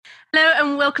Hello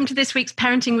and welcome to this week's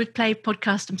Parenting with Play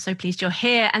podcast. I'm so pleased you're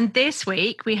here. And this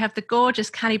week we have the gorgeous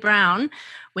Callie Brown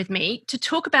with me to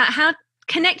talk about how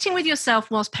connecting with yourself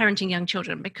whilst parenting young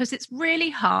children, because it's really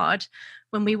hard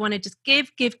when we want to just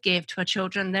give to our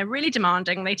children. They're really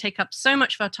demanding. They take up so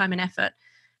much of our time and effort.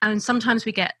 And sometimes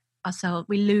we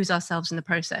lose ourselves in the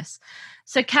process.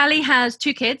 So Callie has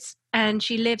 2 kids and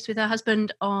she lives with her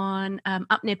husband on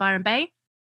up near Byron Bay.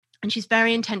 And she's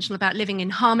very intentional about living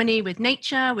in harmony with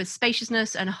nature, with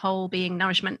spaciousness and whole being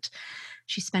nourishment.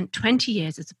 She spent 20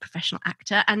 years as a professional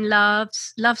actor and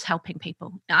loves helping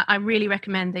people. I really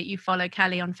recommend that you follow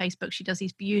Callie on Facebook. She does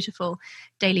these beautiful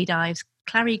daily dives.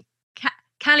 Callie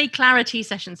Clarity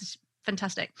sessions. It's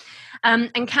fantastic.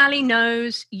 And Callie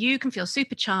knows you can feel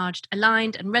supercharged,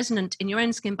 aligned and resonant in your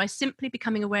own skin by simply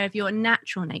becoming aware of your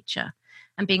natural nature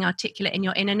and being articulate in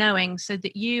your inner knowing so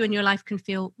that you and your life can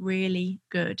feel really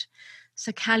good.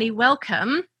 So Callie,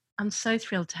 welcome. I'm so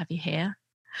thrilled to have you here.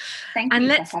 Thank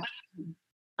you.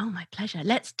 Oh, my pleasure.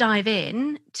 Let's dive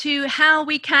in to how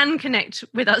we can connect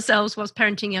with ourselves whilst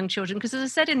parenting young children. Because as I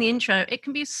said in the intro, it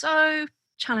can be so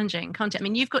challenging, can't it? I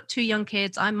mean, you've got 2 young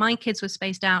kids. My kids were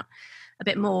spaced out a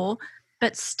bit more,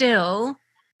 but still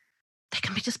they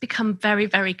can become very,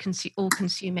 very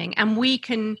all-consuming. And we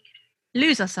can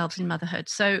lose ourselves in motherhood.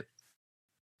 So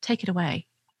take it away.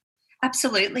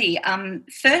 Absolutely.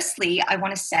 Firstly, I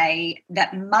want to say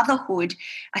that motherhood,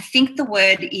 I think the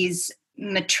word is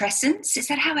matrescence. Is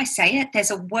that how I say it? There's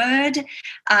a word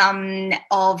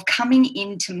of coming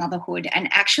into motherhood and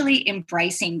actually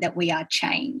embracing that we are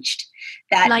changed.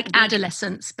 That like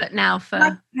adolescence, but now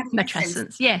for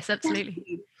matrescence. Yes,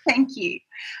 absolutely. Thank you.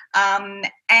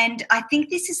 And I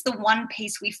think this is the one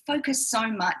piece we focus so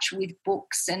much with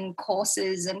books and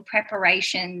courses and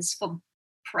preparations for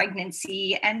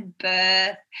pregnancy and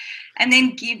birth and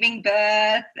then giving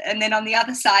birth. And then on the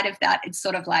other side of that, it's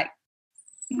sort of like,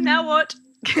 now what?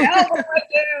 Now what do I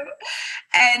do?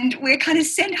 And we're kind of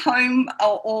sent home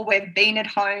or we've been at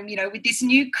home, with this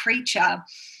new creature.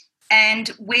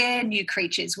 And we're new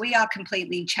creatures. We are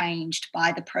completely changed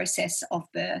by the process of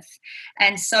birth.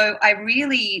 And so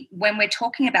when we're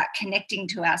talking about connecting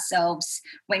to ourselves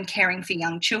when caring for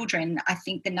young children, I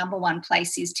think the number one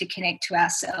place is to connect to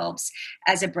ourselves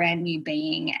as a brand new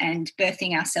being and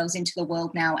birthing ourselves into the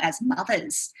world now as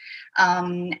mothers,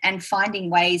 and finding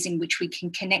ways in which we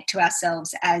can connect to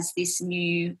ourselves as this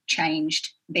new changed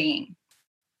being.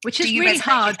 Which is really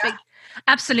hard.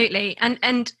 Absolutely.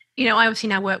 And I obviously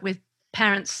now work with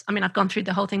parents. I mean, I've gone through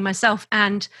the whole thing myself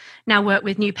and now work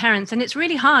with new parents. And it's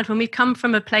really hard when we've come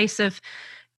from a place of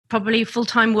probably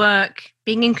full-time work,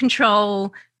 being in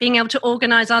control, being able to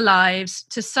organize our lives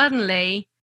to suddenly,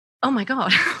 oh my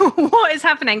God, what is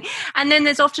happening? And then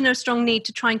there's often a strong need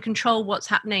to try and control what's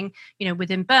happening,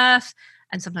 within birth.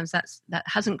 And sometimes that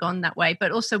hasn't gone that way.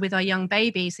 But also with our young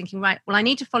babies thinking, right, well, I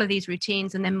need to follow these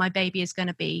routines and then my baby is going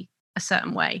to be a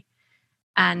certain way.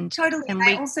 And totally. And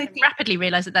we rapidly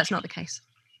realize that that's not the case.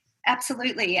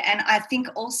 Absolutely. And I think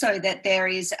also that there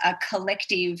is a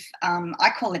collective,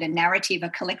 I call it a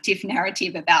collective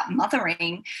narrative about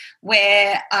mothering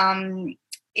where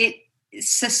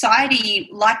society,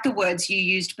 like the words you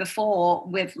used before,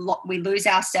 we lose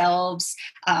ourselves,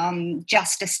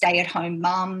 just a stay-at-home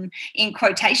mum, in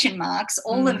quotation marks,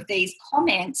 all of these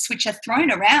comments which are thrown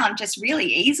around just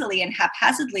really easily and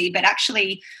haphazardly, but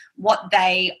actually what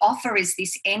they offer is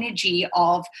this energy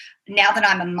of, now that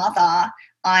I'm a mother,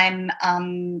 I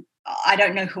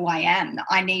don't know who I am.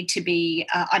 I need to be,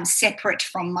 I'm separate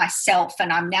from myself,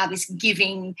 and I'm now this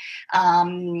giving,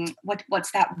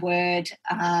 what's that word?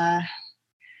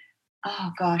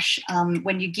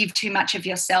 When you give too much of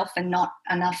yourself and not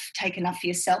take enough for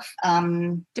yourself.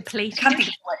 Depleted. I can't think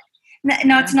of it.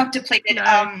 No, it's not depleted.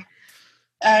 No.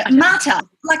 Martyr,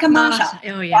 like a martyr.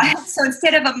 Oh, yes. Right? So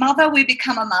instead of a mother, we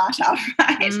become a martyr,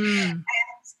 right? And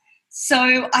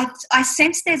so I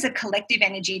sense there's a collective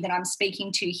energy that I'm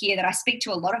speaking to here, that I speak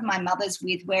to a lot of my mothers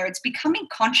with, where it's becoming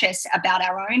conscious about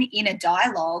our own inner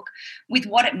dialogue with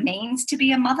what it means to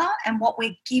be a mother and what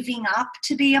we're giving up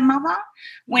to be a mother,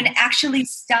 when actually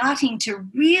starting to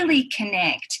really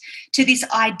connect to this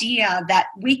idea that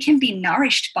we can be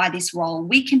nourished by this role,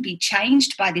 we can be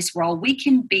changed by this role, it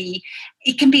can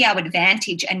be our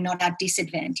advantage and not our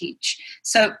disadvantage.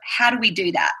 So how do we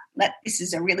do that? This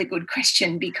is a really good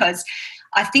question, because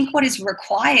I think what is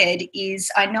required is,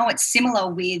 I know it's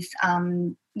similar with,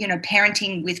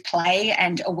 parenting with play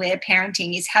and aware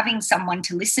parenting, is having someone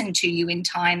to listen to you in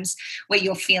times where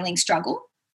you're feeling struggle.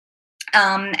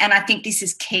 And I think this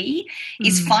is key,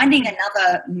 is finding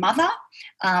another mother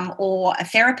or a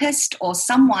therapist or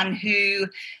someone who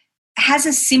has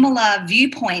a similar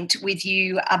viewpoint with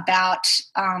you about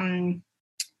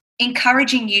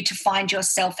encouraging you to find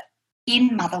yourself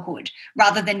in motherhood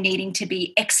rather than needing to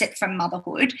be exit from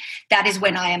motherhood. That is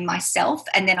when I am myself,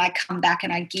 and then I come back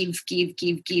and I give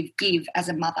as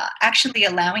a mother. Actually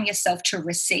allowing yourself to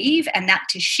receive and that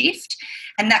to shift,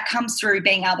 and that comes through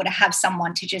being able to have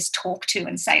someone to just talk to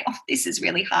and say, oh, this is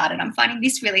really hard and I'm finding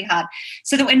this really hard,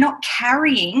 so that we're not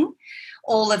carrying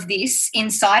all of this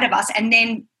inside of us and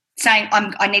then saying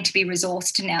I need to be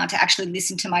resourced now to actually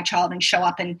listen to my child and show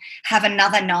up and have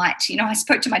another night. You know, I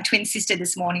spoke to my twin sister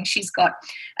this morning. She's got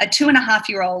a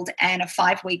 2.5-year-old and a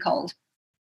 5-week-old.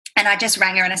 And I just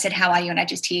rang her and I said, how are you? And I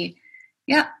just hear,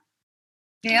 yeah.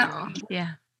 Oh,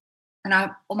 yeah.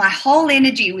 And my whole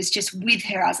energy was just with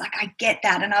her. I was like, I get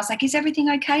that. And I was like, is everything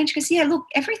okay? And she goes, yeah, look,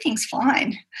 everything's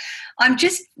fine. I'm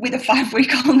just with a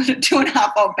 5-week-old and a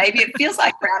 2.5-year-old baby. It feels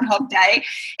like Groundhog Day.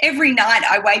 Every night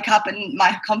I wake up and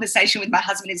my conversation with my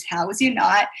husband is, how was your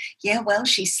night? Yeah, well,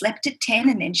 she slept at 10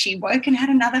 and then she woke and had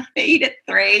another feed at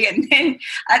 3. And then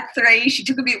at 3, she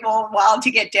took a bit more while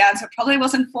to get down. So it probably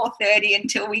wasn't 4:30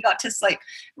 until we got to sleep,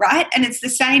 right? And it's the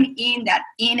same in that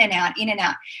in and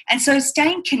out. And so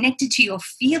staying connected to your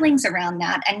feelings around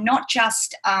that and not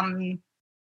just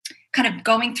kind of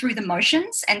going through the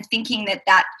motions and thinking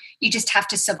that you just have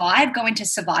to survive, go into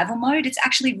survival mode. It's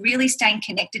actually really staying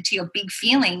connected to your big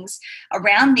feelings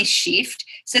around this shift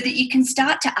so that you can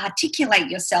start to articulate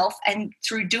yourself, and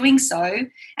through doing so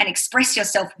and express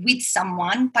yourself with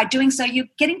someone, by doing so you're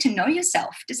getting to know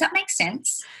yourself. Does that make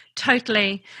sense?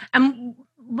 Totally. And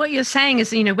what you're saying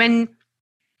is, you know,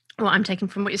 what I'm taking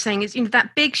from what you're saying is, you know,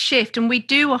 that big shift, and we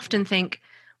do often think,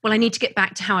 well, I need to get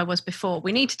back to how I was before.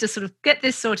 We need to just sort of get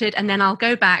this sorted and then I'll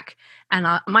go back and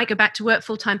I might go back to work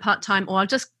full-time, part-time, or I'll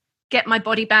just get my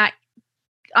body back.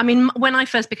 I mean, when I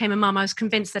first became a mum, I was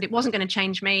convinced that it wasn't going to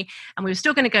change me and we were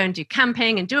still going to go and do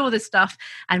camping and do all this stuff,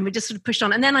 and we just sort of pushed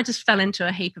on. And then I just fell into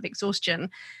a heap of exhaustion.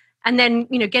 And then,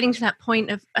 you know, getting to that point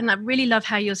of, and I really love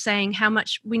how you're saying how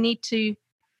much we need to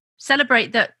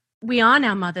celebrate that we are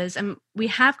now mothers and we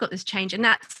have got this change, and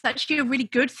that's actually a really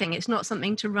good thing. It's not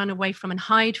something to run away from and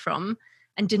hide from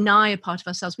and deny a part of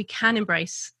ourselves. We can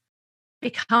embrace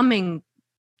becoming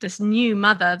this new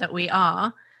mother that we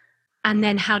are, and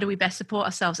then how do we best support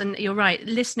ourselves? And you're right,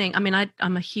 listening. I mean,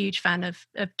 I'm a huge fan of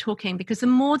talking, because the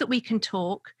more that we can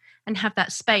talk and have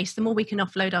that space, the more we can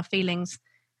offload our feelings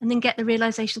and then get the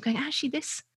realization going, actually,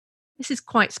 this is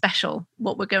quite special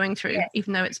what we're going through, yes,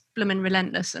 even though it's blooming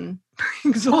relentless and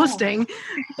exhausting.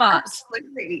 But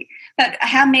absolutely. But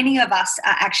how many of us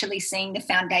are actually seeing the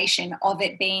foundation of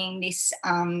it being this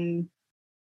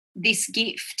this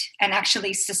gift? And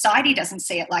actually society doesn't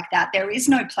see it like that. There is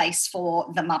no place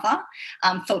for the mother,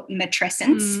 for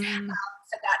matrescence.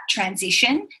 For that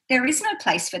transition, there is no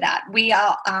place for that. We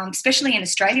are, especially in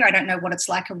Australia, I don't know what it's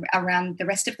like around the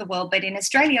rest of the world, but in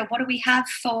Australia, what do we have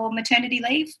for maternity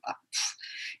leave?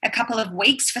 A couple of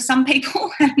weeks for some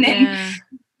people. And then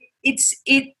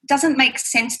it doesn't make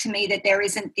sense to me that there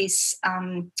isn't this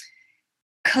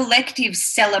collective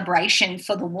celebration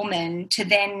for the woman to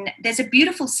then, there's a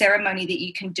beautiful ceremony that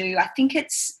you can do. I think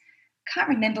can't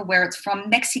remember where it's from,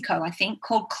 Mexico, I think,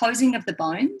 called Closing of the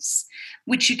Bones,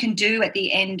 which you can do at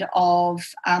the end of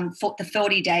for the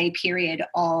 40-day period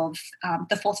of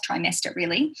the 4th trimester,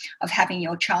 really, of having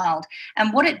your child.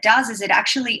 And what it does is it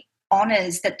actually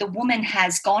honours that the woman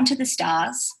has gone to the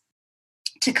stars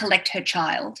to collect her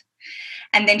child,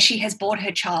 and then she has brought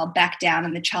her child back down,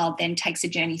 and the child then takes a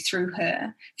journey through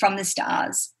her from the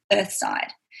stars,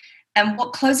 earthside. And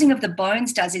what Closing of the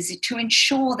Bones does is to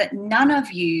ensure that none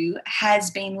of you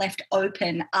has been left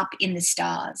open up in the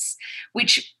stars,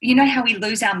 which, you know how we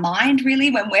lose our mind really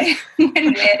when we're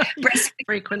breastfeeding.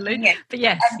 Frequently. Yeah. But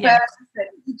yes.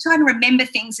 And trying to remember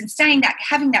things and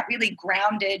having that really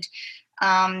grounded,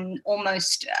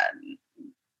 almost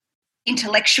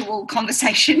intellectual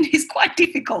conversation is quite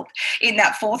difficult in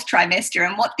that 4th trimester.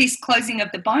 And what this Closing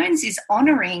of the Bones is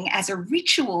honouring as a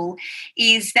ritual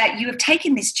is that you have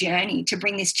taken this journey to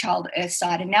bring this child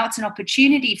earthside, and now it's an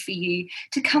opportunity for you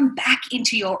to come back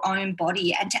into your own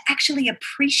body and to actually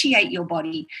appreciate your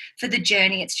body for the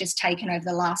journey it's just taken over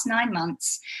the last 9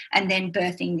 months, and then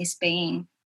birthing this being,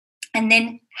 and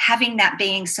then having that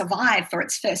being survive for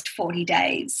its first 40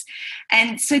 days.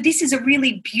 And so this is a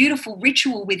really beautiful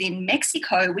ritual within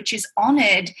Mexico, which is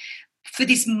honoured for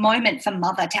this moment for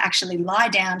mother to actually lie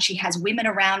down. She has women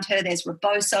around her. There's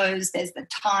rebosos, there's the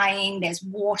tying, there's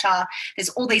water, there's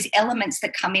all these elements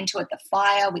that come into it, the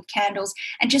fire with candles,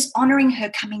 and just honoring her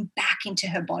coming back into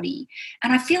her body.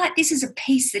 And I feel like this is a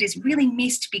piece that is really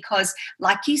missed because,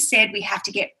 like you said, we have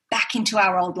to get back into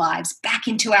our old lives, back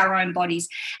into our own bodies,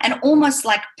 and almost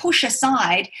like push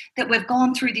aside that we've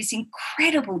gone through this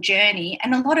incredible journey.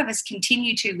 And a lot of us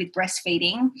continue to with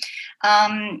breastfeeding,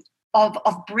 of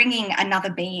bringing another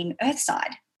being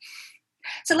earthside.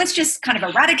 So let's just kind of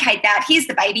eradicate that. Here's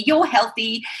the baby, you're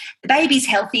healthy, the baby's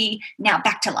healthy, now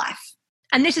back to life.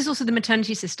 And this is also the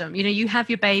maternity system. You know, you have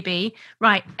your baby,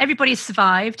 right, everybody's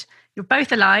survived, you're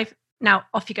both alive, now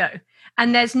off you go.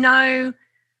 And there's no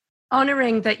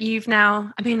honouring that you've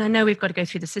now, I mean, I know we've got to go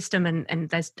through the system and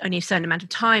there's only a certain amount of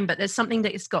time, but there's something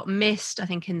that has got missed, I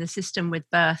think, in the system with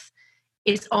birth.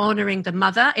 Is honouring the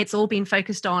mother. It's all been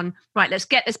focused on, right, let's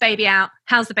get this baby out.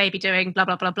 How's the baby doing? Blah,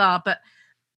 blah, blah, blah. But,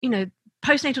 you know,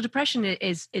 postnatal depression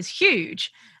is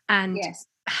huge. And yes.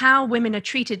 How women are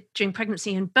treated during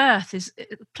pregnancy and birth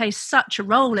plays such a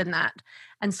role in that.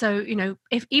 And so, you know,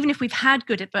 even if we've had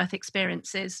good at birth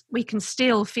experiences, we can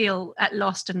still feel at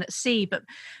lost and at sea. But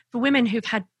for women who've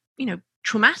had, you know,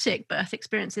 traumatic birth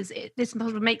experiences, this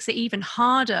makes it even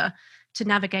harder to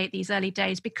navigate these early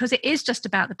days because it is just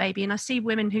about the baby. And I see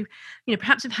women who, you know,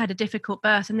 perhaps have had a difficult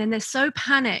birth and then they're so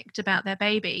panicked about their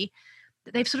baby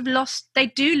that they've sort of they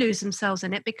do lose themselves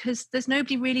in it because there's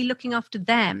nobody really looking after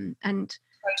them. And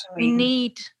totally.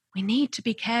 we need to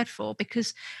be cared for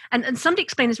because, and somebody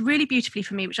explained this really beautifully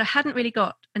for me, which I hadn't really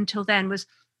got until then, was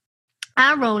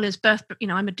our role as birth, you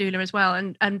know, I'm a doula as well,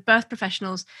 and birth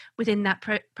professionals within that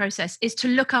process is to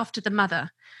look after the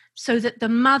mother so that the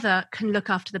mother can look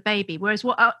after the baby. Whereas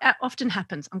what often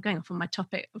happens, I'm going off on my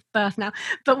topic of birth now,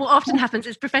 but what often happens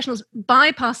is professionals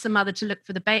bypass the mother to look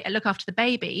after the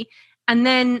baby, and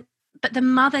then, but the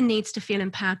mother needs to feel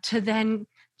empowered to then,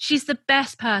 she's the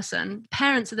best person.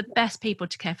 Parents are the best people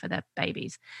to care for their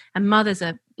babies, and mothers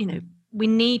are, you know, we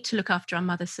need to look after our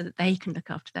mothers so that they can look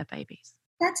after their babies.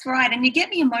 That's right. And you get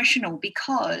me emotional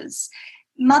because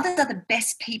mothers are the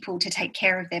best people to take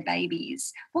care of their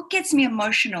babies. What gets me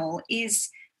emotional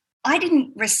is I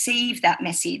didn't receive that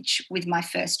message with my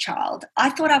first child.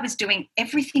 I thought I was doing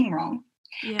everything wrong.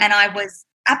 Yeah. And I was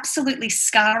absolutely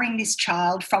scarring this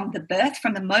child from the birth,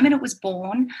 from the moment it was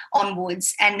born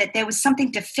onwards, and that there was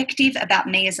something defective about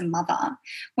me as a mother.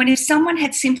 When if someone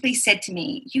had simply said to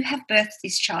me, you have birthed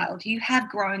this child, you have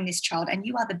grown this child, and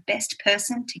you are the best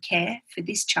person to care for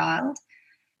this child,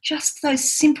 just those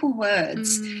simple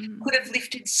words could have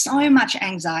lifted so much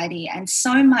anxiety and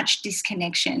so much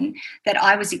disconnection that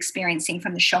I was experiencing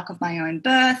from the shock of my own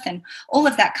birth and all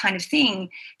of that kind of thing.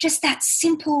 Just that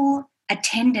simple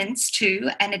attendance to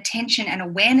and attention and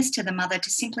awareness to the mother to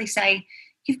simply say,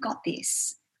 you've got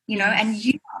this, you know, and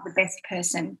you are the best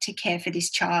person to care for this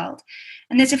child.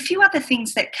 And there's a few other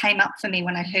things that came up for me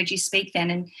when I heard you speak then.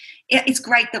 And it's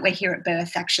great that we're here at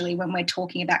birth, actually, when we're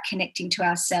talking about connecting to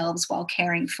ourselves while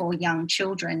caring for young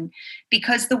children,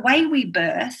 because the way we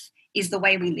birth is the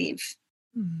way we live.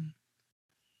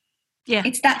 Yeah.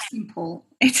 It's that simple.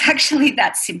 It's actually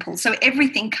that simple. So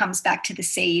everything comes back to the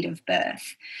seed of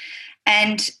birth.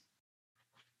 And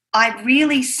I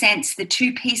really sense the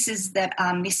two pieces that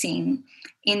are missing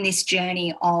in this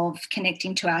journey of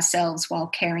connecting to ourselves while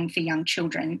caring for young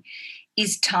children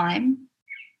is time,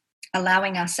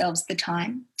 allowing ourselves the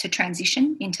time to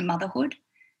transition into motherhood,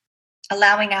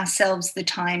 allowing ourselves the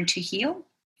time to heal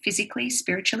physically,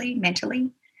 spiritually,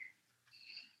 mentally,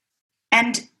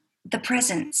 and the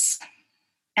presence.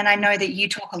 And I know that you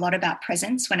talk a lot about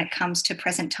presence when it comes to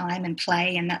present time and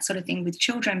play and that sort of thing with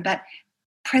children, but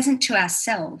present to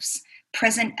ourselves,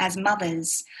 present as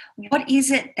mothers. What is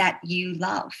it that you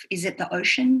love? Is it the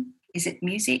ocean? Is it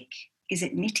music? Is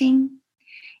it knitting?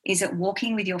 Is it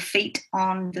walking with your feet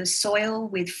on the soil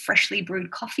with freshly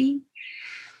brewed coffee?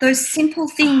 Those simple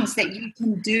things that you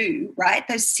can do, right?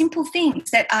 Those simple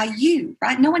things that are you,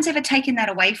 right? No one's ever taken that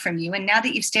away from you. And now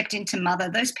that you've stepped into mother,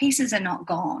 those pieces are not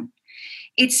gone.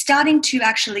 It's starting to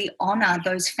actually honour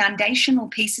those foundational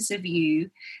pieces of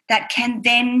you that can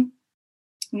then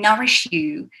nourish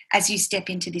you as you step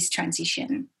into this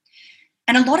transition.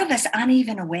 And a lot of us aren't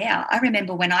even aware. I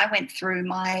remember when I went through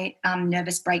my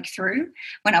nervous breakthrough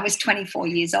when I was 24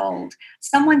 years old,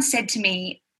 someone said to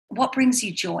me, what brings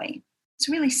you joy? It's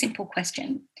a really simple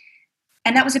question.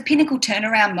 And that was a pinnacle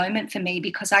turnaround moment for me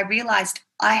because I realised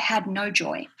I had no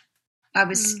joy. I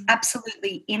was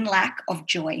absolutely in lack of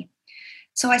joy.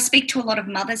 So I speak to a lot of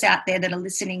mothers out there that are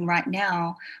listening right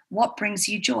now. What brings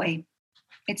you joy?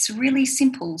 It's really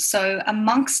simple. So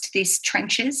amongst these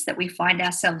trenches that we find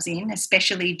ourselves in,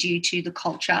 especially due to the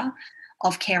culture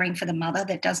of caring for the mother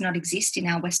that does not exist in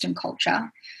our Western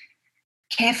culture,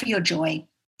 care for your joy,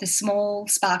 the small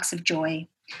sparks of joy.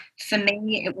 For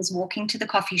me, it was walking to the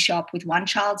coffee shop with one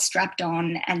child strapped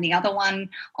on and the other one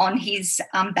on his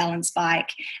balance bike.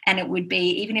 And it would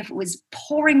be, even if it was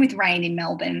pouring with rain in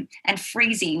Melbourne and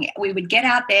freezing, we would get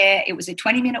out there. It was a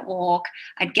 20-minute walk.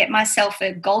 I'd get myself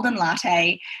a golden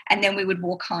latte and then we would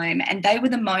walk home. And they were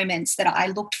the moments that I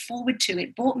looked forward to.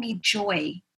 It brought me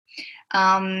joy.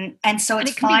 And so it's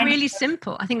and it can be really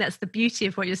simple. I think that's the beauty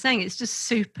of what you're saying. It's just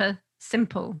super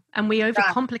simple, and we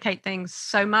overcomplicate things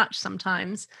so much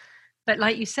sometimes. But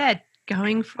like you said,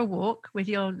 going for a walk with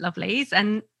your lovelies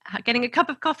and getting a cup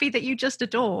of coffee that you just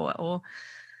adore, or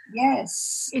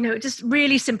yes, just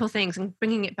really simple things, and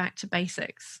bringing it back to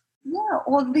basics. Yeah,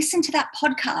 or listen to that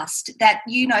podcast that,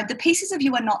 the pieces of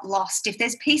you are not lost. If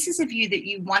there's pieces of you that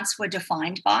you once were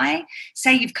defined by,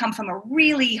 say you've come from a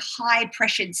really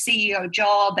high-pressured CEO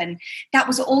job and that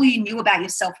was all you knew about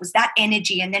yourself was that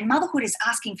energy, and then motherhood is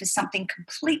asking for something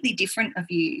completely different of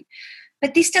you.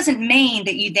 But this doesn't mean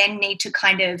that you then need to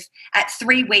kind of, at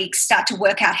 3 weeks, start to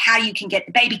work out how you can get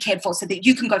the baby cared for so that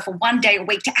you can go for 1 day a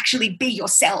week to actually be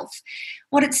yourself.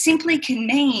 What it simply can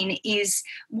mean is,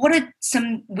 what are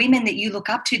some women that you look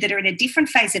up to that are in a different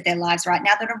phase of their lives right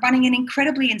now that are running an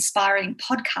incredibly inspiring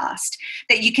podcast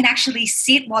that you can actually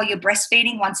sit while you're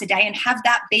breastfeeding once a day and have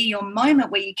that be your moment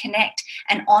where you connect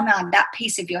and honor that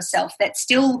piece of yourself that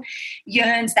still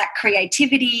yearns that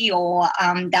creativity or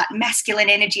that masculine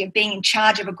energy of being in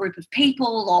charge of a group of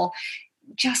people, or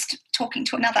just talking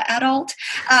to another adult,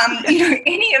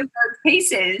 any of those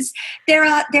pieces. There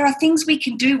are things we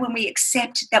can do when we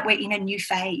accept that we're in a new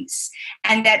phase,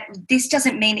 and that this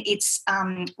doesn't mean it's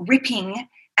ripping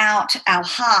out our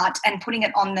heart and putting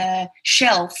it on the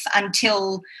shelf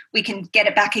until we can get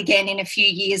it back again in a few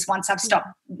years once I've stopped,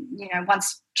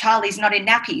 once Charlie's not in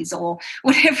nappies or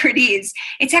whatever it is.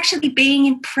 It's actually being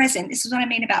in present. This is what I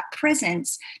mean about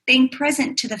presence, being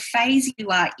present to the phase you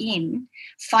are in,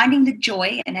 finding the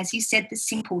joy, and as you said, the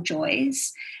simple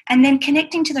joys, and then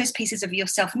connecting to those pieces of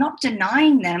yourself, not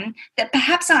denying them that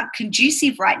perhaps aren't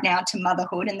conducive right now to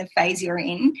motherhood and the phase you're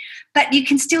in, but you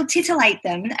can still titillate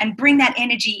them and bring that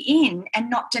energy in and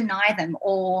not deny them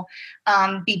or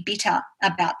be bitter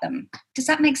about them. Does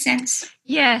that make sense?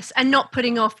 Yes, and not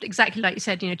putting off, exactly like you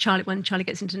said, Charlie, when Charlie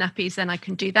gets into nappies, then I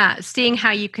can do that. Seeing how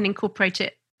you can incorporate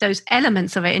it, those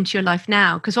elements of it, into your life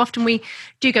now. Because often we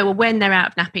do go, well, when they're out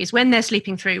of nappies, when they're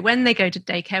sleeping through, when they go to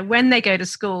daycare, when they go to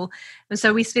school. And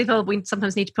so we feel we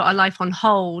sometimes need to put our life on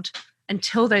hold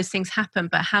until those things happen.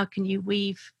 But how can you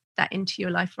weave that into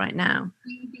your life right now?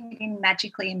 Weaving it in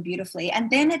magically and beautifully. And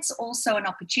then it's also an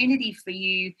opportunity for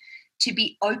you to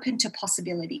be open to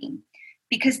possibility.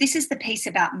 Because this is the piece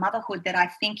about motherhood that I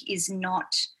think is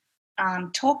not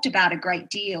talked about a great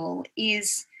deal,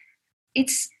 is it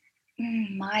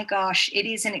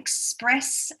is an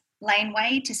express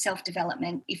laneway to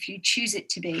self-development if you choose it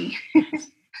to be.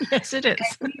 Yes, it is.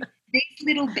 These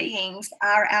little beings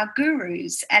are our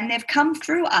gurus, and they've come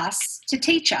through us to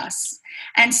teach us.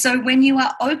 And so when you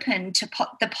are open to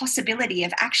the possibility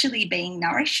of actually being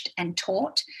nourished and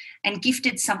taught and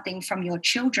gifted something from your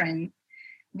children,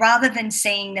 rather than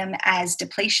seeing them as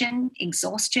depletion,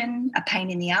 exhaustion, a pain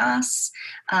in the ass,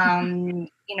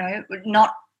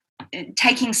 not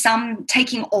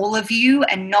taking all of you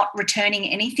and not returning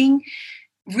anything,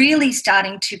 really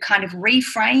starting to kind of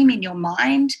reframe in your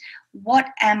mind, what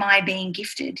am I being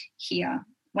gifted here?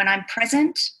 When I'm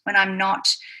present, when I'm not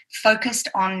focused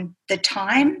on the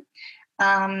time,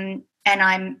 and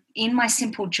I'm in my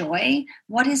simple joy,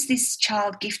 what has this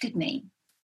child gifted me?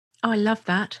 Oh, I love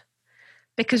that.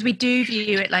 Because we do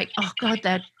view it like, oh God,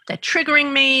 they're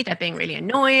triggering me. They're being really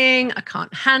annoying. I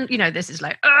can't handle, this is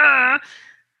like, ah.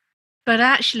 But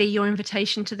actually your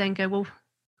invitation to then go, well,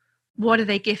 what are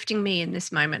they gifting me in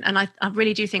this moment? And I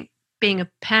really do think being a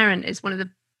parent is one of the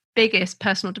biggest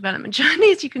personal development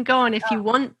journeys you can go on if you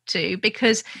want to,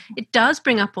 because it does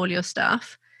bring up all your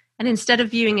stuff. And instead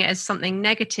of viewing it as something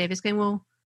negative, it's going, well,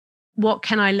 what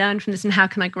can I learn from this and how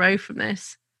can I grow from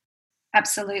this?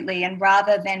 Absolutely. And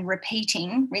rather than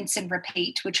repeating, rinse and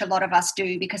repeat, which a lot of us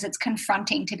do because it's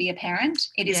confronting to be a parent,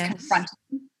 it is confronting.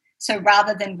 So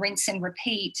rather than rinse and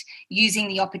repeat, using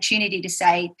the opportunity to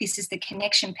say, this is the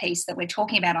connection piece that we're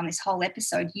talking about on this whole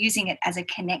episode, using it as a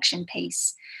connection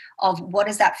piece of what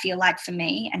does that feel like for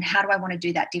me and how do I want to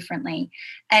do that differently?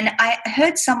 And I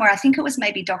heard somewhere, I think it was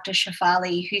maybe Dr.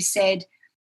 Shafali, who said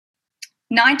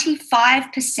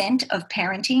 95% of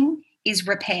parenting is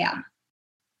repair.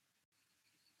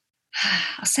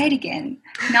 I'll say it again,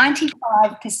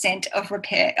 95% of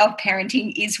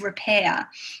parenting is repair.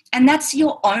 And that's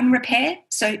your own repair.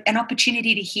 So an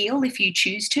opportunity to heal if you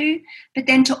choose to, but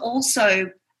then to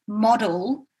also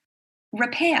model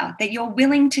repair, that you're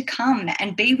willing to come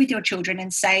and be with your children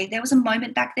and say, there was a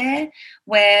moment back there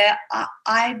where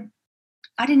I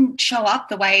didn't show up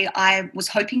the way I was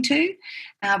hoping to.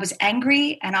 I was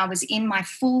angry and I was in my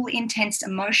full intense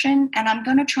emotion, and I'm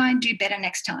going to try and do better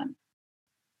next time.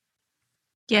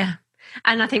 Yeah.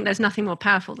 And I think there's nothing more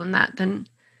powerful than that, than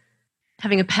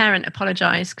having a parent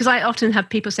apologize. Because I often have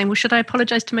people saying, well, should I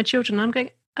apologize to my children? And I'm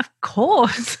going, of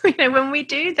course. When we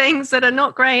do things that are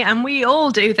not great, and we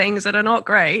all do things that are not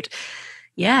great,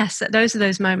 yes, those are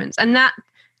those moments. And that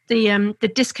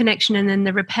the disconnection and then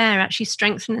the repair actually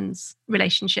strengthens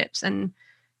relationships, and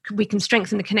we can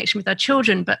strengthen the connection with our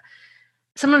children. But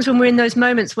sometimes when we're in those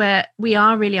moments where we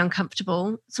are really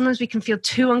uncomfortable, sometimes we can feel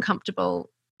too uncomfortable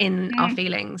in our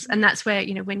feelings. And that's where,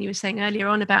 when you were saying earlier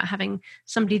on about having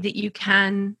somebody that you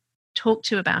can talk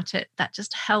to about it, that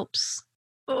just helps,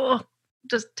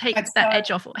 just takes that edge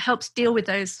off, helps deal with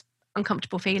those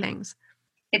uncomfortable feelings.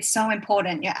 It's so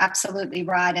important. You're absolutely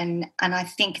right. And I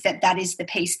think that is the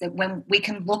piece, that when we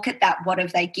can look at that what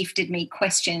have they gifted me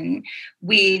question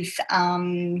with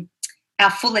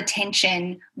our full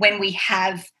attention, when we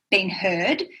have been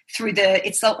heard through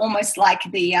it's almost like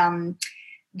the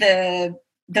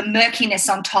murkiness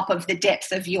on top of the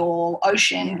depth of your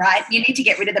ocean, right? You need to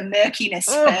get rid of the murkiness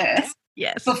first.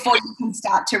 Yes. Before you can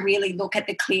start to really look at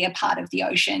the clear part of the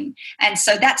ocean. And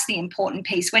so that's the important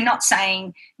piece. We're not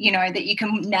saying, that you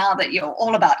can, now that you're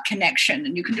all about connection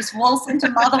and you can just waltz into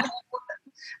motherhood.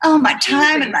 My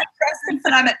time and my presence,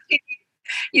 and I'm at,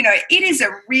 it is a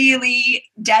really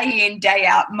day in, day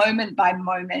out, moment by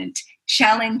moment,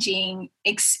 challenging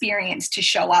experience to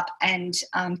show up and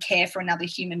care for another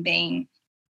human being.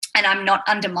 And I'm not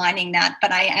undermining that,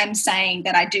 but I am saying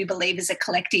that I do believe as a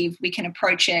collective we can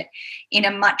approach it in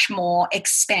a much more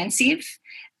expansive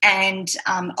and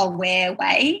aware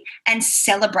way, and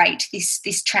celebrate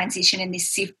this transition and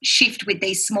this shift with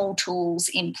these small tools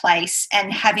in place.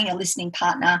 And having a listening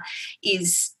partner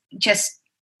is just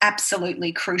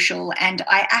absolutely crucial. And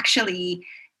I actually,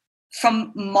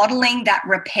 from modeling that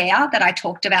repair that I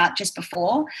talked about just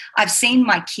before, I've seen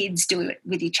my kids do it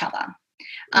with each other.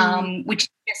 Which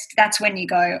that's when you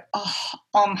go, oh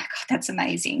my God, that's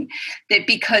amazing. That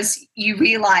because you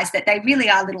realize that they really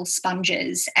are little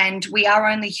sponges, and we are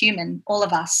only human. All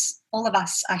of us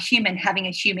are human, having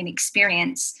a human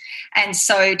experience. And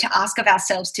so to ask of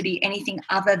ourselves to be anything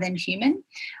other than human,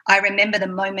 I remember the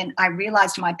moment I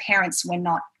realized my parents were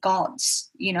not gods,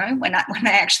 when I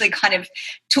actually kind of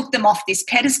took them off this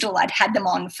pedestal I'd had them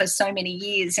on for so many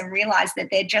years, and realized that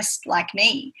they're just like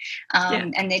me,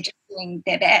 and they're just doing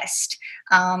their best.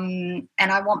 And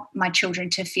I want my children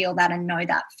to feel that and know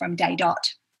that from day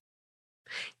dot.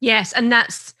 Yes, and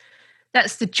that's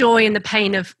the joy and the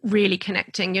pain of really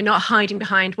connecting. You're not hiding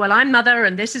behind, well, I'm mother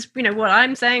and this is, what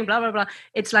I'm saying, blah, blah, blah.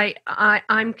 It's like,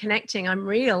 I'm connecting, I'm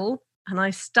real, and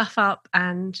I stuff up,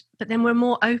 but then we're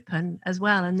more open as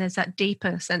well. And there's that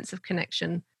deeper sense of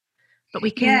connection. But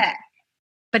we can,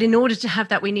 but in order to have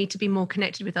that, we need to be more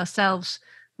connected with ourselves,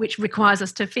 which requires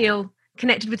us to feel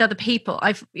connected with other people.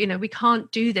 We can't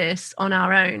do this on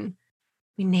our own.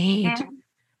 We need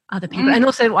other people. And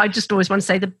also, I just always want to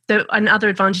say another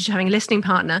advantage of having a listening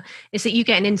partner is that you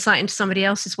get an insight into somebody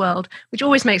else's world, which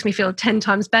always makes me feel 10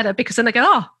 times better, because then I go,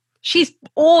 oh, she's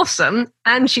awesome,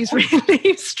 and she's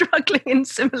really struggling in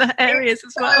similar areas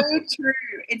as well.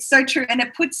 It's so true. And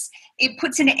it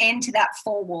puts an end to that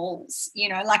four walls,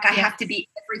 like I have to be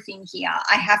everything here.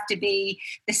 I have to be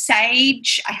the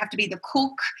sage, I have to be the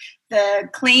cook, the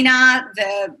cleaner,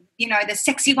 the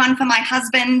sexy one for my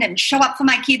husband, and show up for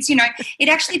my kids. It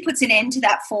actually puts an end to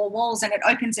that four walls, and it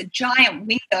opens a giant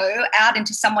window out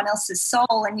into someone else's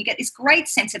soul, and you get this great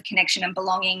sense of connection and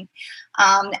belonging.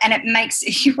 And it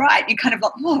makes, you're right, you kind of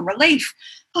like, oh, relief.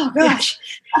 Oh, gosh.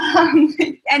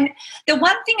 And the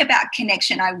one thing about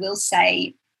connection I will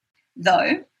say,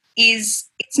 though, is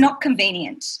it's not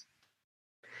convenient.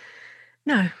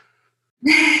 No.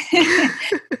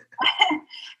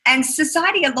 And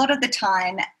society, a lot of the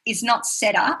time, is not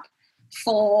set up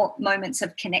for moments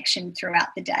of connection throughout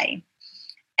the day.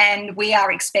 And we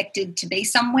are expected to be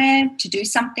somewhere, to do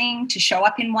something, to show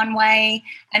up in one way.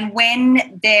 And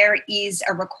when there is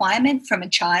a requirement from a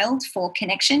child for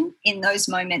connection, in those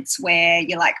moments where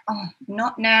you're like, oh,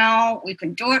 not now, we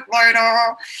can do it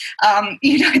later,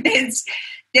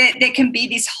 there can be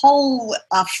this whole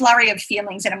flurry of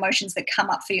feelings and emotions that come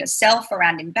up for yourself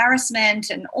around embarrassment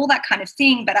and all that kind of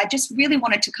thing. But I just really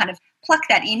wanted to kind of pluck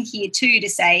that in here too to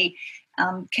say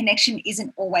connection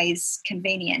isn't always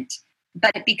convenient,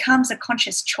 but it becomes a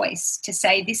conscious choice to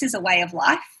say this is a way of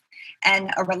life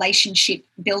and a relationship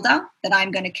builder that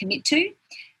I'm going to commit to.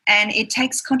 And it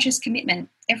takes conscious commitment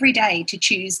every day to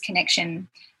choose connection.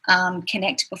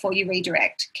 Connect before you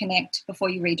redirect, connect before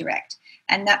you redirect.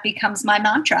 And that becomes my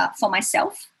mantra for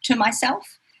myself, to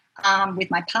myself, with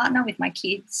my partner, with my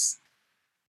kids.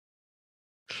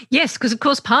 Yes, because of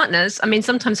course partners, I mean,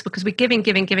 sometimes because we're giving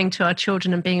to our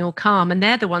children and being all calm, and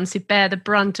they're the ones who bear the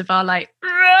brunt of our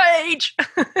rage.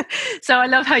 So I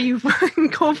love how you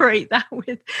incorporate that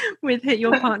with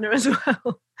your partner as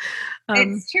well.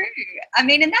 It's true. I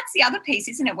mean, and that's the other piece,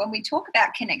 isn't it? When we talk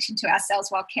about connection to ourselves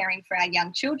while caring for our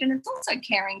young children, it's also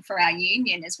caring for our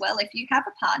union as well. If you have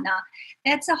a partner,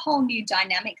 that's a whole new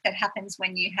dynamic that happens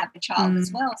when you have a child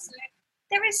as well. So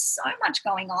there is so much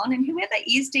going on, and whoever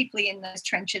is deeply in those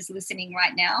trenches listening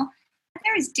right now,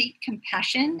 there is deep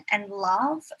compassion and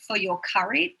love for your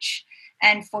courage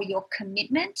and for your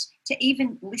commitment to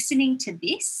even listening to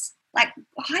this. Like,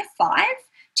 high five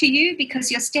to you,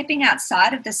 because you're stepping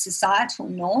outside of the societal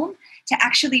norm to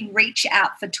actually reach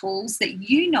out for tools that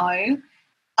you know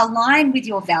align with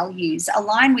your values,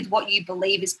 align with what you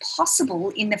believe is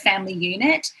possible in the family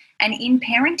unit and in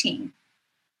parenting.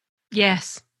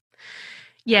 Yes,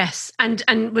 and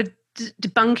with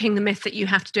debunking the myth that you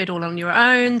have to do it all on your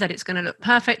own, that it's going to look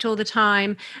perfect all the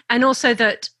time, and also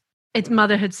that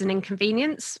motherhood's an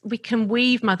inconvenience. We can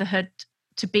weave motherhood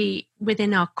to be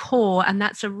within our core, and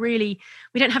that's we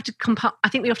don't have to I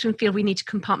think we often feel we need to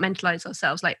compartmentalize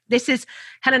ourselves. Like, this is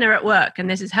Helena at work, and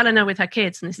this is Helena with her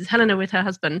kids, and this is Helena with her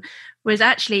husband. Whereas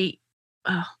actually,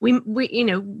 we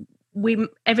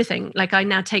everything. Like, I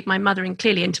now take my mothering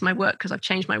clearly into my work because I've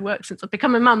changed my work since I've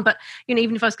become a mum. But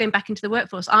even if I was going back into the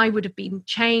workforce, I would have been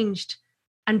changed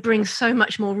and bring so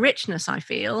much more richness, I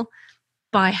feel,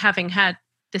 by having had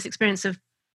this experience of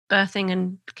birthing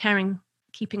and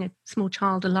keeping a small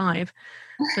child alive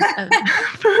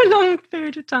for a long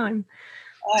period of time.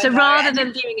 So rather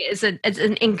than viewing it as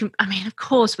an income, I mean, of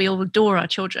course we all adore our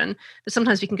children, but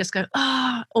sometimes we can just go,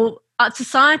 or our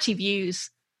society views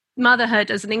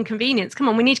motherhood as an inconvenience. Come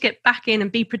on, we need to get back in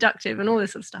and be productive and all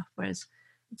this sort of stuff. Whereas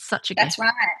it's such a gift. That's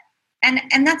right.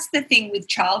 And that's the thing with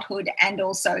childhood and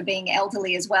also being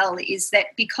elderly as well, is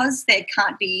that because they're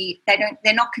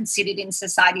not considered in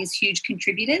society as huge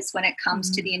contributors when it comes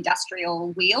to the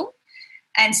industrial wheel.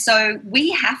 And so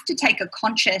we have to take a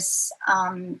conscious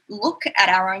look at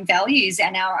our own values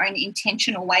and our own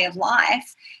intentional way of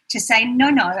life to say, no,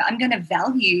 I'm going to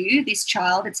value this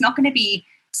child. It's not going to be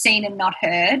seen and not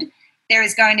heard. There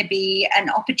is going to be an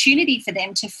opportunity for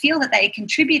them to feel that they are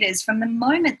contributors from the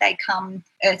moment they come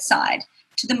earthside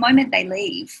to the moment they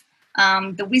leave.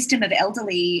 The wisdom of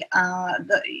elderly,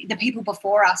 the people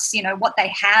before us, what they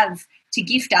have to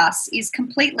gift us is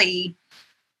completely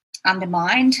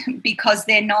undermined because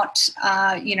they're not,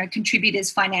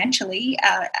 contributors financially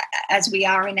as we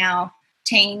are in our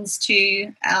teens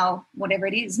to our, whatever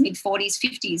it is, mid-40s,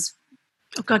 50s.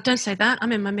 Oh, God, don't say that.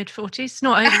 I'm in my mid-40s.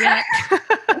 Not over yet.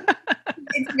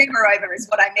 It's never over is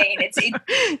what I mean.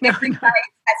 Every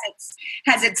phase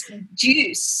has its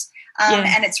juice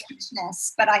and its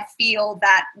richness. But I feel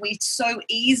that we so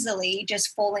easily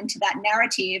just fall into that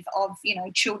narrative of,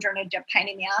 children are a pain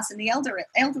in the ass and the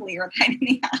elderly are a pain in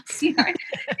the ass,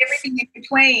 everything in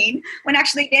between, when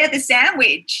actually they're the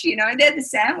sandwich, they're the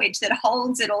sandwich that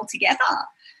holds it all together.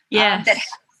 Yes. That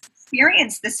has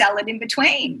experienced the salad in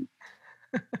between.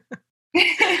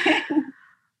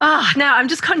 Now I'm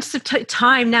just conscious of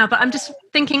time now, but I'm just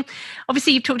thinking,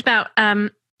 obviously you've talked about,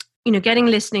 getting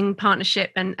listening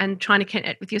partnership and trying to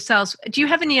connect with yourselves. Do you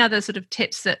have any other sort of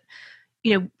tips that,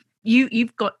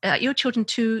 you've got your children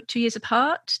 2 years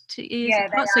apart, 2 years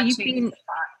apart? So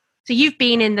you've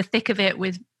been in the thick of it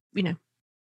with,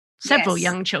 several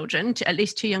young children, at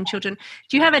least 2 young children.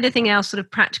 Do you have anything else sort of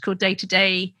practical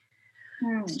day-to-day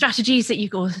strategies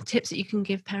or tips that you can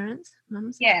give parents,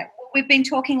 mums? Yeah, we've been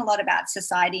talking a lot about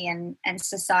society and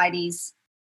society's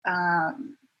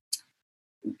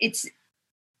it's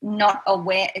not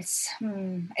aware,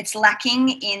 it's lacking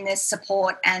in the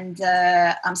support and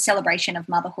the celebration of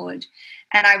motherhood.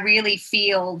 And I really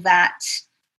feel that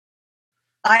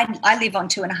I live on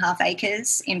 2.5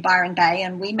 acres in Byron Bay,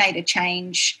 and we made a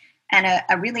change and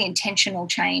a really intentional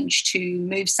change to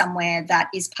move somewhere that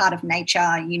is part of nature.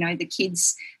 The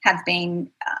kids have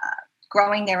been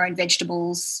growing their own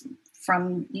vegetables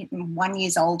from 1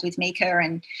 year old with Mika,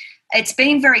 and it's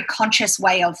been a very conscious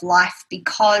way of life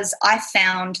because I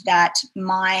found that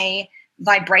my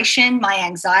vibration, my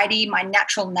anxiety, my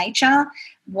natural nature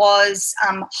was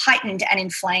heightened and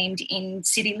inflamed in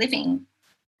city living.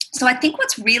 So I think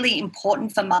what's really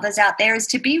important for mothers out there is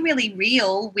to be really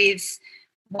real with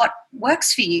what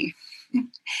works for you.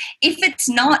 If it's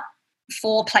not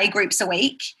 4 play groups a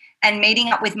week and meeting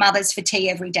up with mothers for tea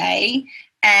every day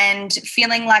and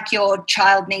feeling like your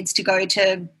child needs to go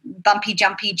to bumpy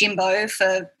jumpy Jimbo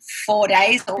for 4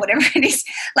 days or whatever it is,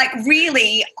 like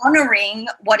really honouring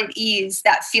what it is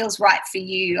that feels right for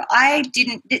you.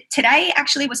 Today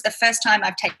actually was the first time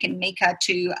I've taken Mika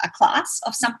to a class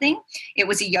of something. It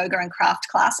was a yoga and craft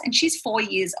class, and she's 4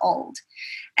 years old.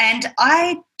 And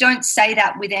I don't say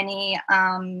that with any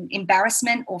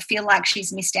embarrassment or feel like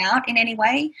she's missed out in any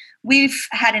way. We've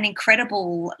had an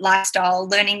incredible lifestyle,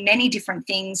 learning many different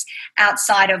things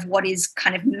outside of what is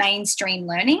kind of mainstream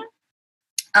learning.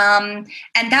 And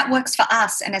that works for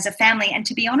us and as a family. And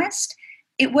to be honest,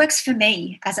 it works for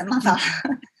me as a mother.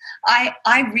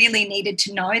 I really needed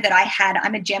to know that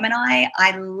I'm a Gemini.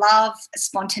 I love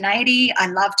spontaneity. I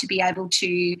love to be able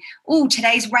to,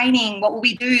 today's raining. What will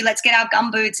we do? Let's get our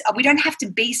gumboots. We don't have to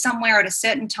be somewhere at a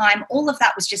certain time. All of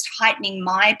that was just heightening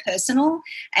my personal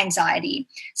anxiety.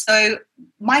 So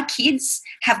my kids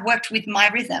have worked with my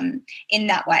rhythm in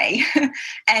that way.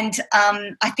 And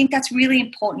I think that's really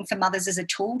important for mothers as a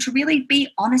tool to really be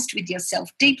honest with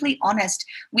yourself, deeply honest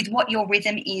with what your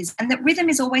rhythm is. And that rhythm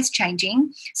is always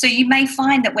changing. So you may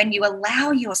find that when you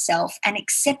allow yourself and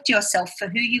accept yourself for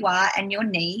who you are and your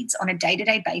needs on a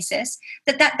day-to-day basis,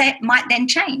 that might then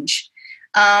change.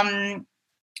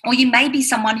 Or you may be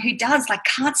someone who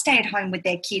can't stay at home with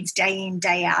their kids day in,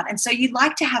 day out. And so you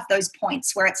like to have those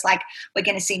points where it's like, we're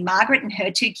going to see Margaret and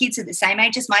her 2 kids are the same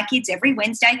age as my kids every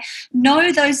Wednesday.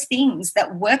 Know those things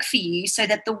that work for you so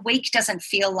that the week doesn't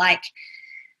feel like,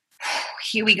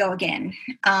 here we go again.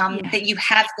 That you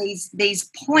have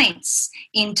these points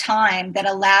in time that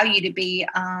allow you to be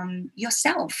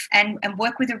yourself and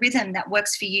work with a rhythm that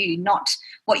works for you, not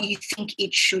what you think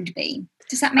it should be.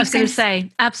 Does that make sense? I was going to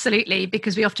say, absolutely,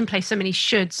 because we often play so many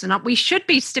shoulds, and we should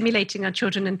be stimulating our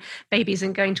children and babies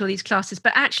and going to all these classes,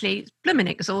 but actually it's blooming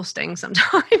exhausting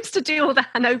sometimes to do all that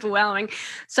and overwhelming.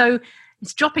 So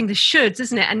it's dropping the shoulds,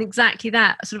 isn't it? And exactly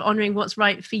that, sort of honouring what's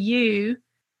right for you,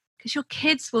 because your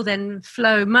kids will then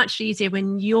flow much easier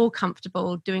when you're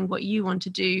comfortable doing what you want to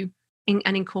do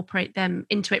and incorporate them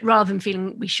into it rather than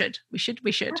feeling we should.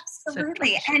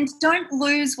 Absolutely. So, and don't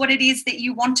lose what it is that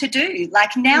you want to do.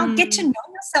 Like now get to know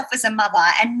yourself as a mother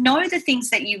and know the things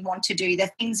that you want to do,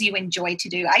 the things you enjoy to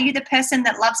do. Are you the person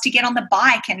that loves to get on the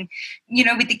bike and,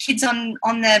 with the kids on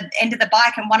the end of the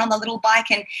bike and one on the little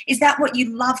bike? And is that what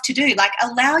you love to do? Like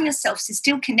allow yourself to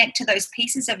still connect to those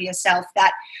pieces of yourself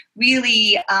that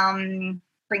really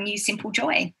bring you simple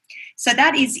joy. So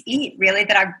that is it really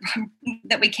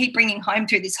that we keep bringing home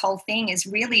through this whole thing is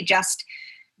really just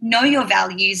know your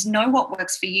values, know what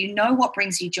works for you, know what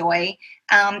brings you joy.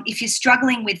 If you're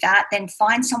struggling with that, then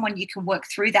find someone you can work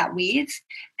through that with.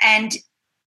 And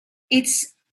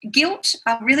it's guilt.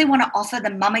 I really want to offer the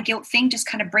mama guilt thing, just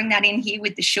kind of bring that in here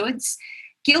with the shoulds.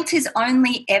 Guilt is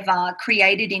only ever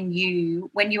created in you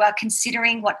when you are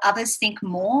considering what others think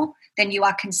more than you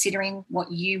are considering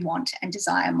what you want and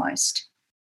desire most.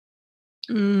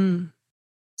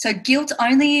 So guilt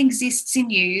only exists in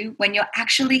you when you're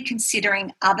actually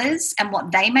considering others and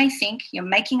what they may think. You're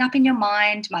making up in your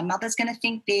mind, my mother's going to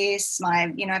think this,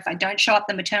 if I don't show up,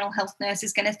 the maternal health nurse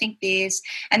is going to think this.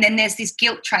 And then there's this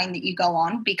guilt train that you go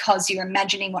on because you're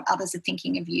imagining what others are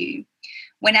thinking of you.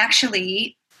 When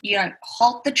actually,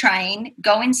 halt the train,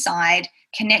 go inside,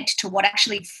 connect to what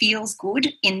actually feels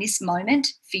good in this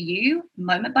moment for you,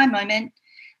 moment by moment,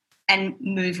 and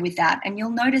move with that. And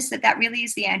you'll notice that really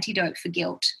is the antidote for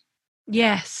guilt.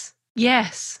 Yes.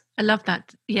 I love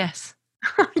that. Yes.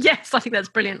 Yes, I think that's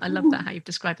brilliant. I love that, how you've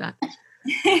described that.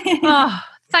 Oh,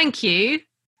 thank you.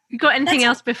 You got anything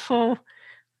else before?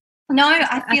 No,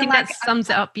 I think like that sums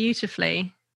it up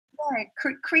beautifully.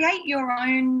 Yeah, create your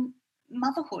own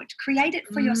motherhood. Create it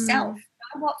for yourself.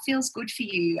 Know what feels good for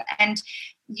you. And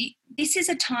this is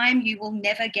a time you will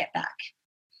never get back.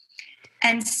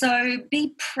 And so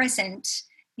be present.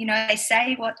 They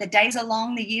say the days are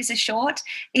long, the years are short.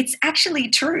 It's actually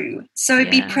true. So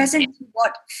be present to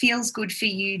what feels good for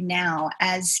you now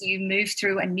as you move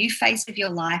through a new phase of your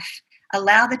life.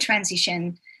 Allow the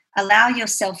transition, allow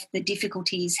yourself the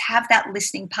difficulties, have that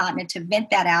listening partner to vent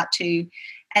that out to,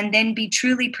 and then be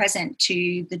truly present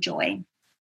to the joy.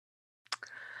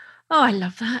 Oh, I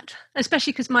love that,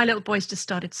 especially because my little boy's just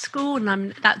started school,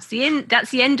 and that's the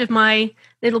end of my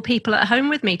little people at home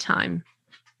with me time.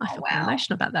 I feel quite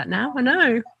emotional about that now. I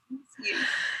know.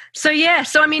 So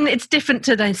I mean, it's different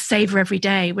to then savor every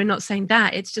day. We're not saying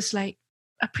that. It's just like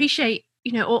appreciate,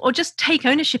 or just take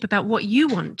ownership about what you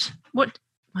want. What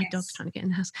my dog's trying to get in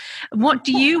the house. What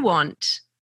do you want?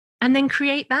 And then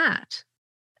create that.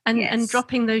 And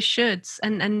dropping those shoulds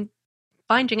and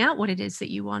finding out what it is that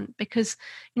you want. Because,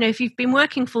 if you've been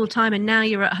working full time and now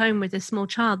you're at home with a small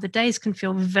child, the days can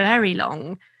feel very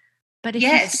long. But if you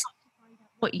find out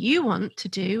what you want to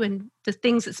do and the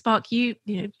things that spark you,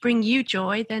 bring you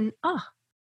joy, then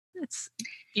it's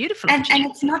beautiful. And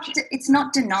it's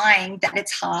not denying that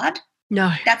it's hard.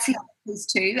 No. That's the other piece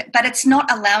too. But it's not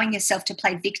allowing yourself to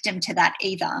play victim to that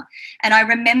either. And I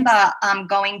remember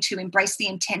going to Embrace the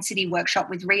Intensity workshop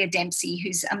with Rhea Dempsey,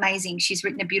 who's amazing. She's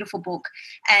written a beautiful book.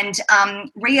 And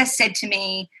Rhea said to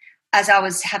me, as I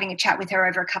was having a chat with her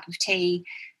over a cup of tea,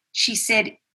 she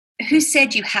said, "Who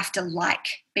said you have to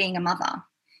like being a mother?"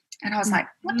 And I was like,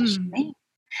 what does she mean?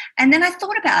 And then I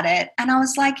thought about it and I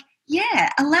was like,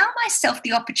 allow myself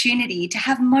the opportunity to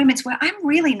have moments where I'm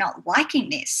really not liking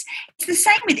this. It's the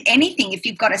same with anything. If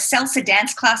you've got a salsa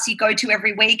dance class you go to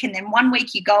every week and then one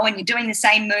week you go and you're doing the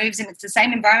same moves and it's the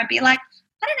same environment, but you're like,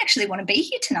 I don't actually want to be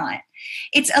here tonight.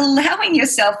 It's allowing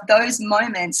yourself those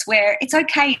moments where it's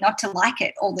okay not to like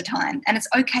it all the time and it's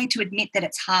okay to admit that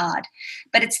it's hard,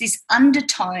 but it's this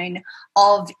undertone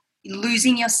of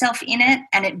losing yourself in it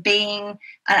and it being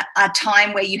a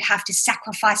time where you have to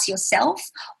sacrifice yourself.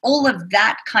 All of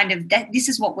that this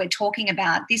is what we're talking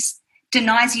about. This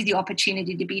denies you the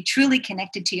opportunity to be truly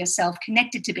connected to yourself,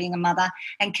 connected to being a mother,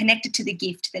 and connected to the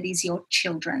gift that is your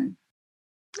children.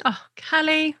 Oh,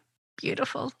 Callie,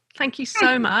 beautiful. Thank you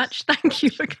so much. Thank you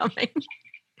for coming.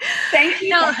 Thank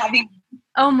you for having me.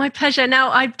 Oh, my pleasure. Now,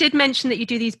 I did mention that you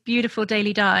do these beautiful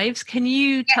daily dives. Can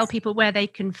you tell people where they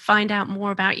can find out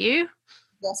more about you?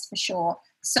 Yes, for sure.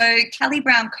 So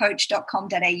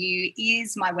calliebrowncoach.com.au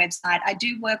is my website. I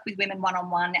do work with women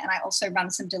one-on-one and I also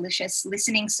run some delicious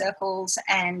listening circles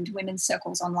and women's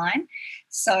circles online.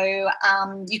 So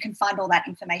you can find all that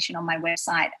information on my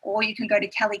website, or you can go to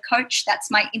Callie Coach. That's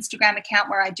my Instagram account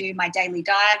where I do my daily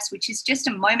dives, which is just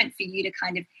a moment for you to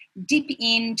kind of dip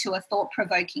into a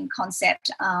thought-provoking concept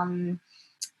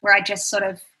where I just sort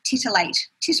of titillate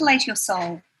your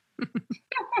soul.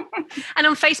 And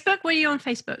on Facebook, were you on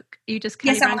Facebook? Are you just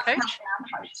Callie Brown Coach?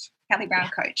 Callie Brown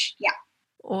Coach, yeah.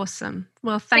 Awesome.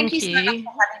 Well, thank you so much for having me,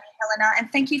 Helena,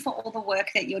 and thank you for all the work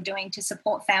that you're doing to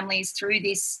support families through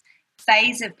this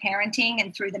phase of parenting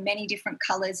and through the many different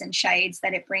colours and shades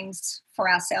that it brings for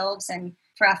ourselves and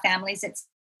for our families. It's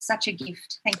such a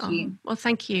gift. Thank you. Well,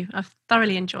 thank you. I've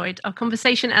thoroughly enjoyed our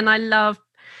conversation and I love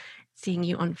seeing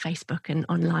you on Facebook and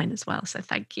online as well. So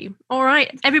thank you. All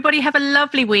right, everybody have a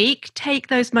lovely week. Take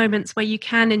those moments where you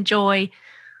can enjoy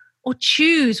or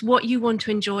choose what you want to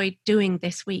enjoy doing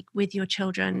this week with your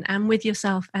children and with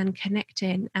yourself and connect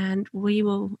in. And I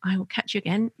will catch you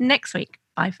again next week.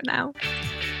 Bye for now.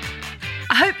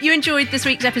 I hope you enjoyed this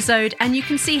week's episode and you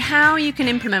can see how you can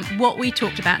implement what we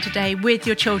talked about today with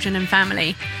your children and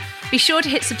family. Be sure to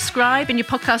hit subscribe in your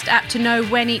podcast app to know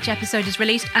when each episode is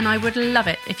released, and I would love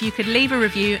it if you could leave a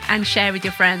review and share with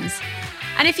your friends.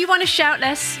 And if you want to shout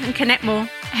less and connect more,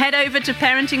 head over to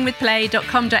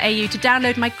parentingwithplay.com.au to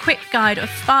download my quick guide of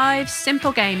 5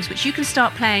 simple games which you can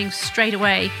start playing straight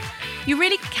away. You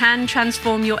really can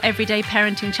transform your everyday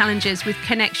parenting challenges with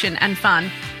connection and fun.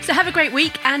 So have a great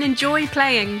week and enjoy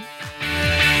playing.